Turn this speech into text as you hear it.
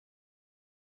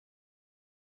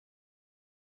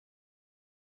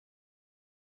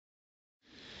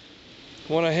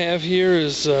What I have here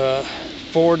is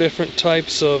 4 different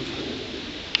types of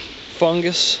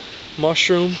fungus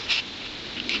mushroom.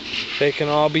 They can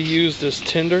all be used as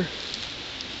tinder,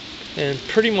 and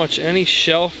pretty much any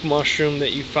shelf mushroom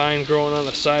that you find growing on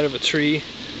the side of a tree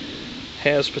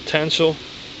has potential.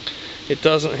 It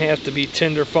doesn't have to be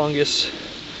tinder fungus.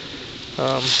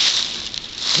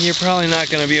 You're probably not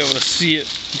going to be able to see it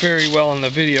very well in the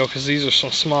video because these are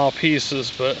some small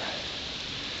pieces, but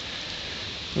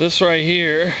this right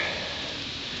here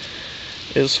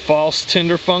is false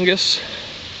tinder fungus,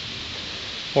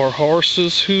 or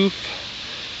horse's hoof.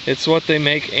 It's what they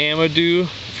make amadou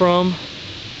from,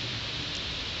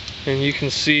 and you can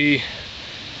see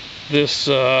this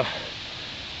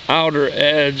outer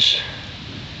edge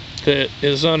that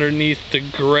is underneath the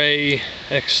gray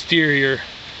exterior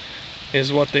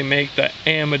is what they make the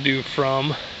amadou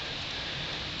from,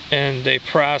 and they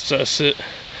process it.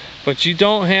 But you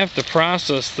don't have to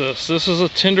process this. This is a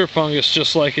tinder fungus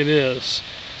just like it is.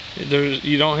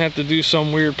 You don't have to do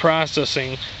some weird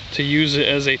processing to use it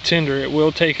as a tinder. It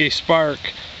will take a spark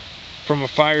from a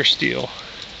fire steel.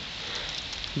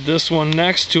 This one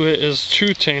next to it is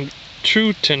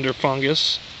true tinder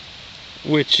fungus,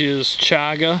 which is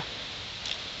chaga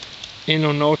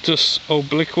inonotus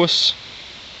obliquus.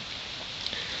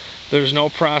 There's no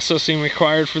processing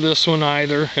required for this one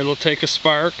either. It'll take a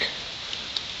spark.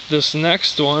 This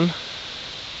next one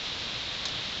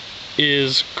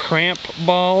is cramp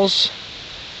balls.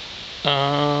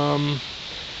 I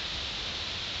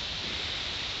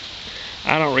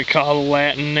don't recall the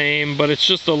Latin name, but it's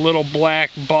just a little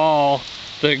black ball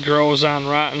that grows on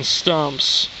rotten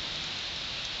stumps.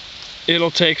 It'll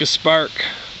take a spark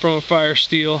from a fire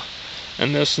steel.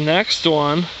 And this next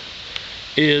one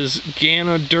is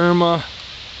Ganoderma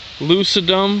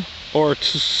lucidum or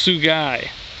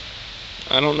tsugai.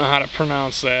 I don't know how to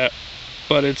pronounce that,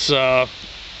 but it's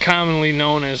commonly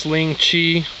known as ling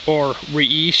chi or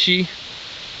reishi,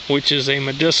 which is a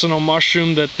medicinal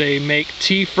mushroom that they make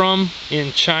tea from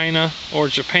in China or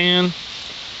Japan.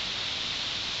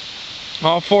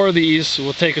 All 4 of these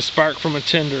will take a spark from a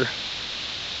tinder.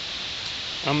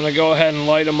 I'm going to go ahead and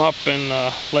light them up and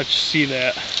let you see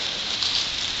that.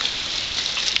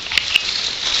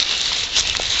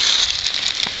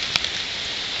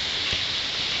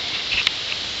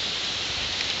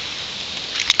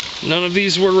 None of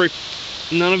these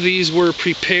were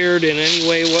prepared in any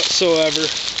way whatsoever.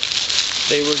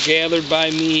 They were gathered by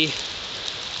me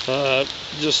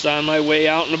just on my way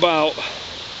out and about.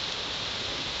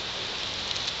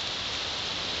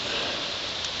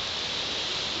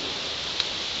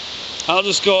 I'll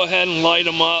just go ahead and light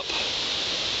them up,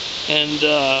 and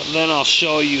then I'll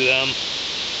show you them.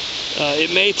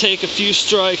 It may take a few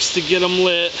strikes to get them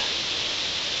lit,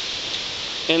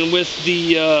 and with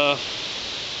the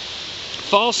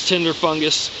false tinder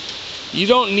fungus, you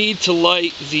don't need to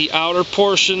light the outer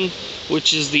portion,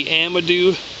 which is the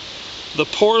amadou. The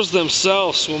pores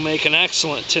themselves will make an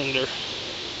excellent tinder,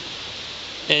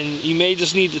 and you may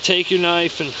just need to take your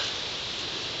knife and,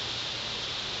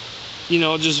 you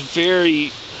know, just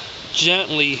very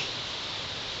gently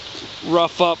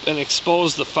rough up and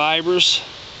expose the fibers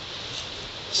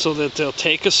so that they'll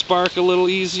take a spark a little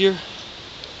easier.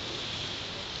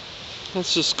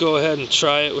 Let's just go ahead and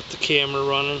try it with the camera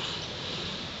running.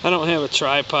 I don't have a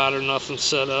tripod or nothing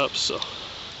set up, so.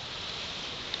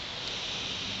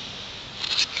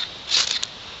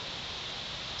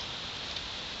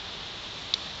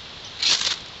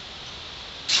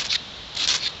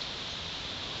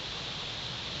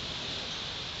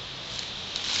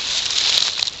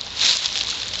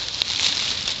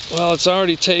 Well, it's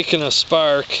already taken a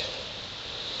spark.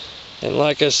 And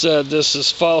like I said, this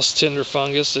is false tinder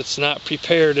fungus. It's not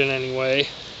prepared in any way.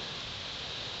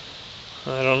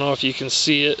 I don't know if you can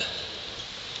see it,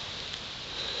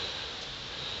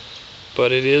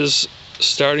 but it is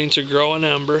starting to grow an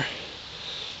ember.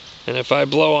 And if I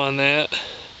blow on that,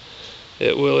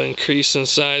 it will increase in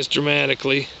size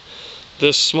dramatically.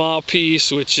 This small piece,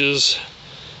 which is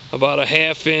about a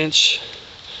 1/2 inch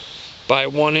by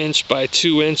 1 inch by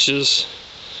 2 inches,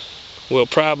 will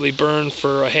probably burn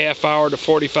for a 1/2 hour to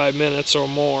 45 minutes or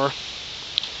more.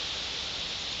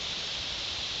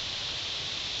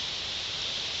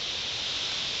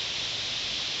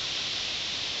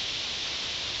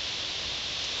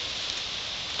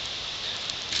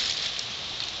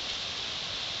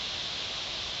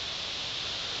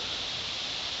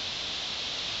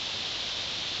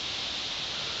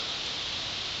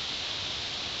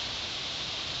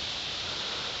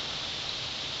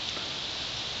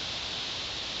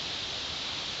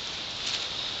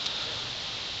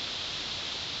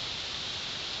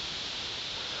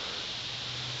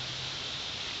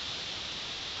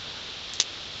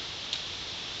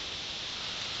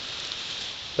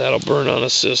 That'll burn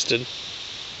unassisted.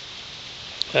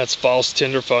 That's false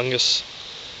tinder fungus.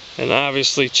 And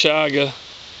obviously chaga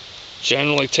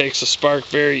generally takes a spark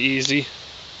very easy.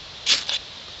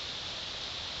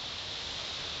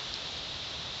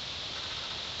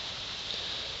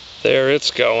 There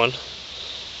it's going.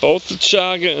 Both the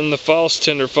chaga and the false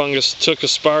tinder fungus took a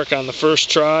spark on the first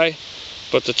try,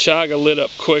 but the chaga lit up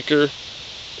quicker,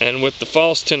 and with the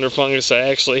false tinder fungus I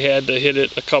actually had to hit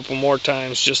it a couple more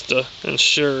times just to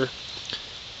ensure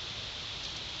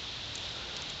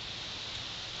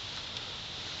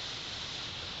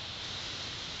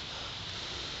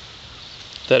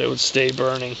that it would stay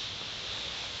burning.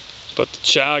 But the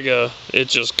chaga, it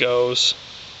just goes.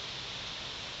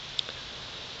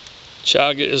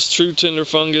 Chaga is true tinder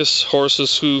fungus,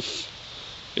 horse's hoof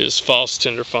is false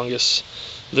tinder fungus.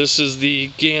 This is the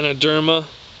Ganoderma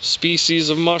species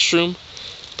of mushroom.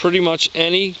 Pretty much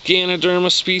any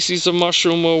Ganoderma species of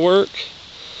mushroom will work.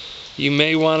 You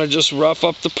may want to just rough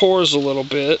up the pores a little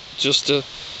bit just to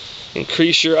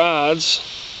increase your odds,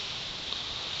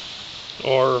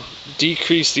 or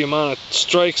decrease the amount of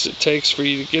strikes it takes for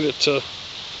you to get it to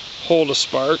hold a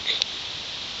spark.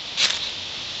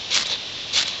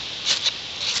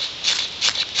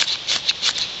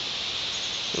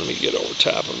 Let me get over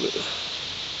top of it.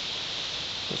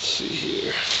 Let's see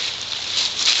here.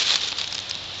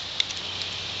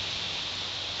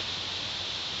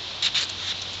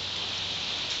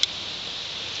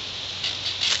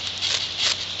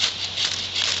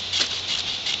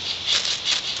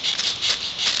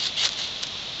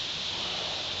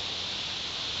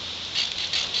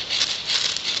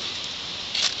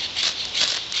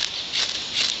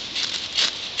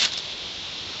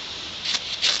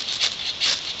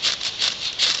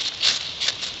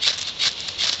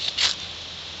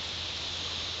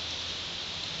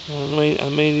 I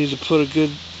may need to put a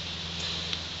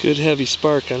good heavy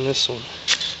spark on this one.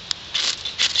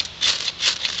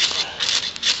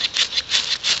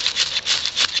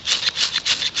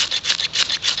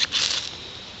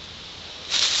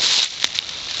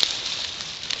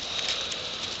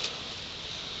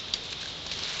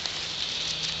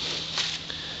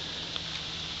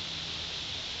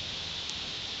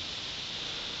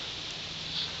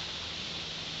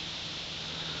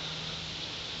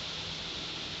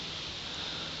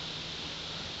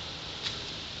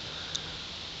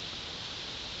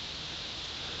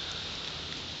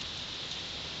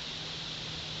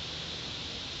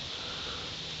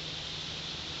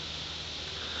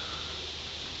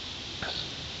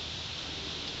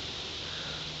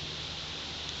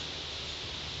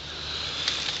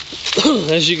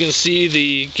 As you can see,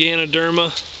 the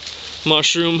Ganoderma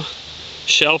mushroom,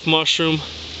 shelf mushroom,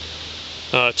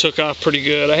 took off pretty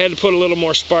good. I had to put a little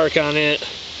more spark on it.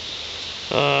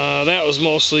 That was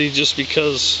mostly just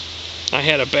because I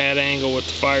had a bad angle with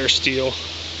the fire steel.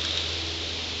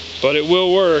 But it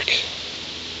will work.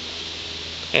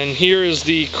 And here is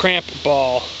the cramp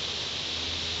ball.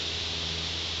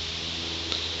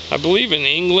 I believe in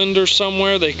England or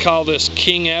somewhere they call this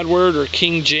King Edward or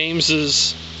King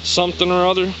James's something or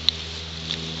other,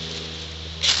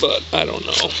 but I don't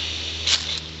know.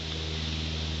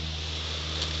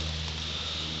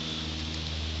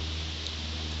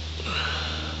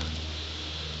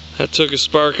 That took a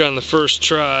spark on the first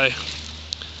try.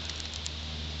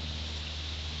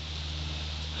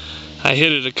 I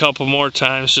hit it a couple more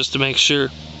times just to make sure.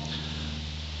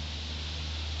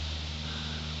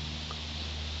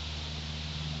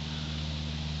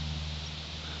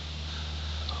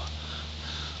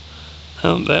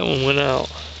 Oh, that one went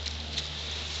out.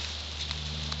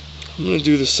 I'm going to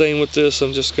do the same with this.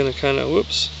 I'm just going to kind of,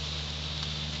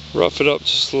 rough it up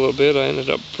just a little bit. I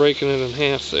ended up breaking it in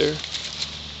half there.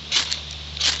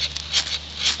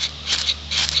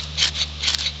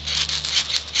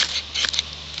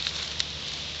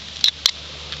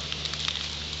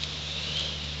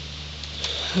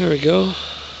 There we go.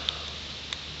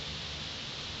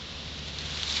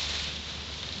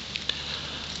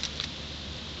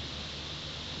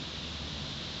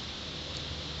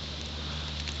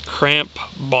 Cramp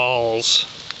balls.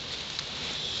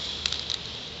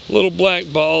 Little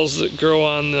black balls that grow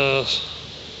on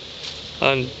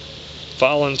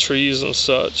fallen trees and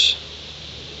such.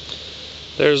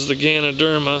 There's the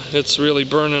Ganoderma. It's really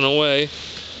burning away.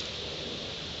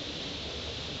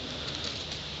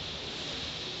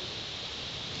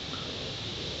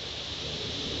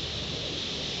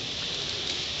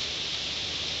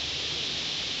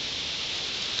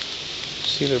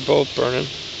 See, they're both burning.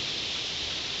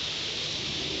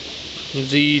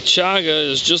 The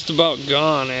chaga is just about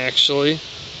gone, actually.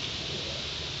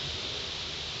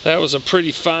 That was a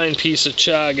pretty fine piece of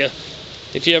chaga.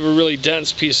 If you have a really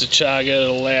dense piece of chaga,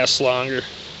 it'll last longer.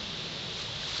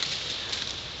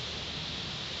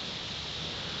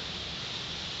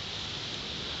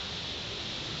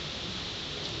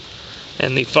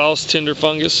 And the false tinder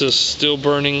fungus is still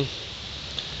burning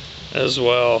as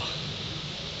well.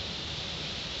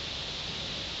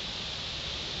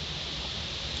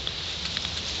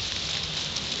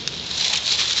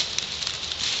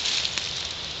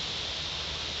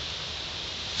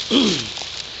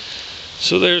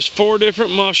 So there's 4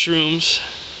 different mushrooms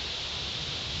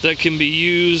that can be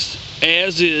used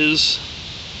as is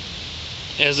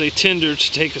as a tinder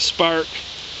to take a spark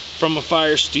from a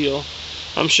fire steel.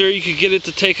 I'm sure you could get it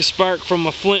to take a spark from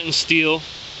a flint and steel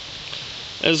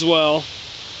as well.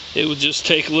 It would just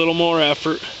take a little more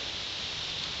effort.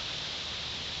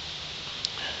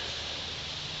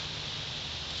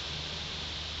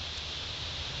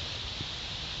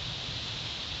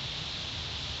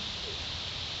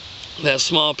 That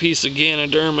small piece of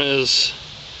Ganoderma is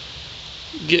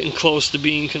getting close to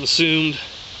being consumed.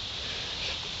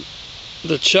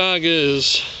 The chaga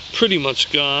is pretty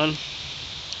much gone.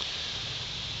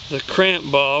 The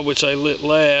cramp ball, which I lit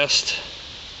last,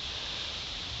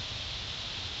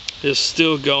 is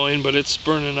still going, but it's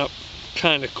burning up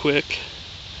kind of quick.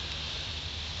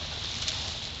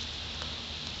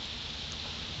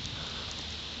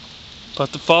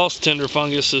 But the false tinder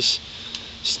fungus is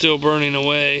still burning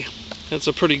away. That's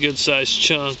a pretty good sized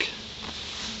chunk.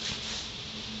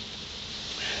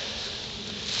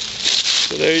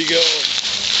 So there you go.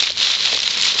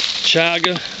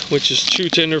 Chaga, which is true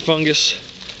tinder fungus,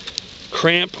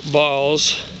 cramp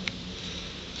balls,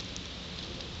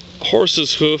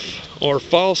 horse's hoof or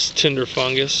false tinder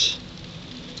fungus,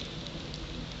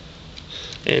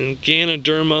 and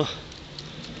Ganoderma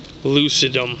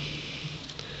lucidum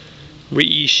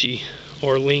reishi,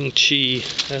 or Ling Chi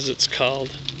as it's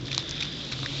called.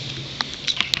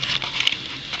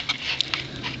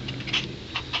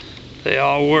 They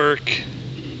all work.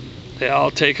 They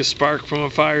all take a spark from a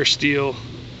fire steel,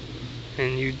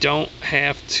 and you don't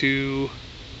have to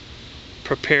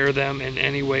prepare them in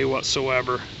any way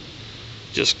whatsoever.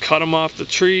 Just cut them off the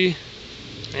tree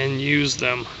and use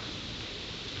them.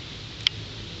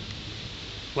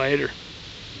 Later.